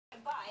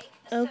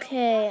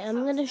Okay,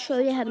 I'm going to show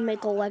you how to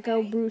make a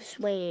Lego Bruce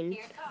Wayne.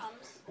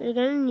 What you're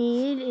going to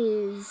need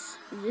is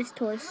this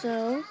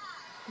torso.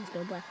 There's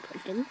no black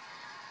person.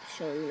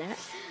 Showing that.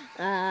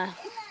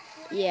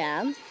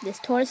 Yeah, this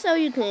torso,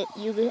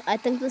 I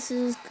think this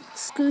is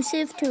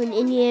exclusive to an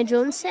Indiana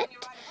Jones set.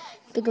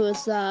 I think it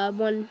was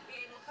one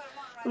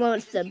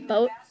with the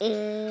boat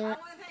and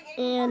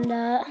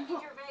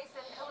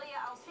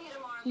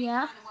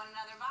yeah.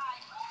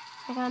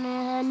 We're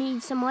gonna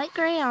need some light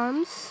gray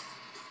arms.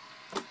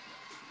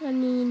 I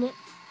mean,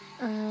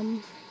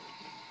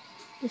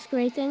 this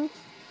gray thing.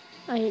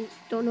 I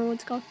don't know what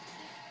it's called.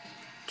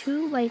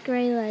 2 light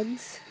gray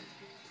legs.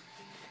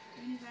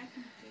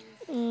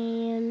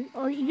 And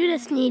you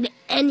just need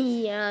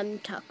any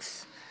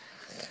tux.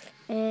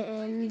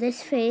 And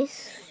this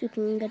face, you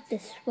can get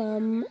this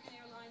from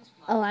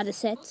a lot of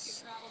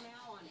sets.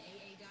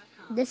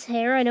 This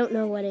hair, I don't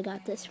know what I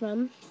got this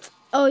from.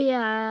 Oh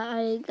yeah,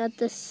 I got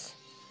this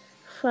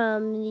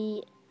from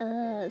the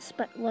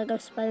Lego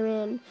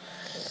Spider-Man,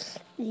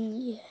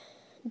 the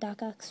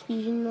Doc Ock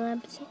Fusion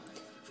Lab set.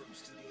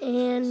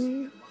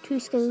 And 2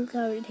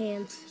 skin-colored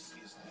hands.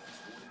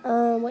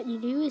 What you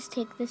do is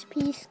take this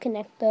piece,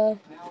 connect the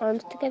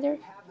arms together.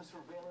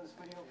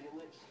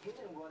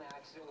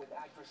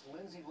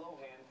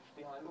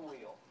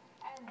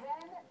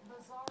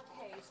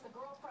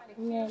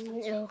 And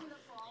then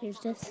here's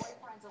this.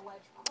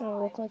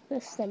 It'll look like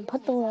this. Then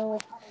put the little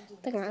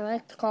thing I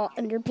like to call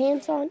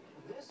underpants on.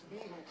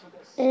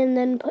 And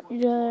then put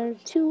your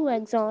 2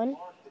 legs on.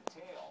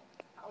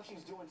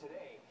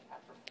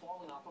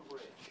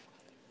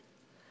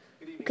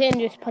 You can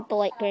just put the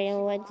light gray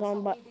legs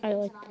on, but I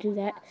like to do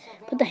that.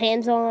 Put the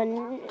hands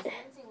on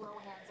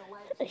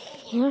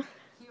here,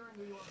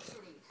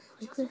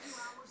 like this.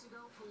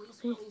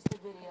 Okay.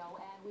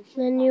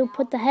 Then you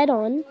put the head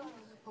on.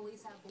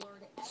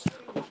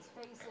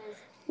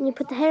 And you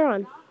put the hair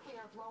on.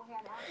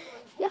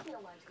 Yeah.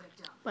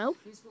 Well,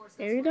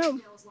 there you go.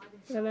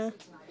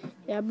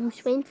 Yeah,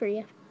 Bruce Wayne for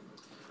you.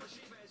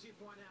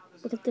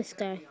 Look at this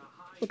guy.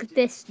 Look at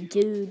this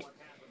dude.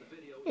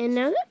 And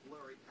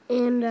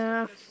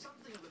I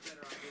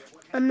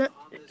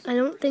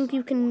don't think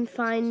you can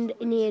find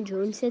Indiana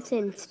Jones sets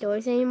in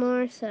stores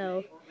anymore,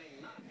 so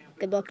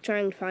good luck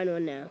trying to find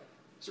one now.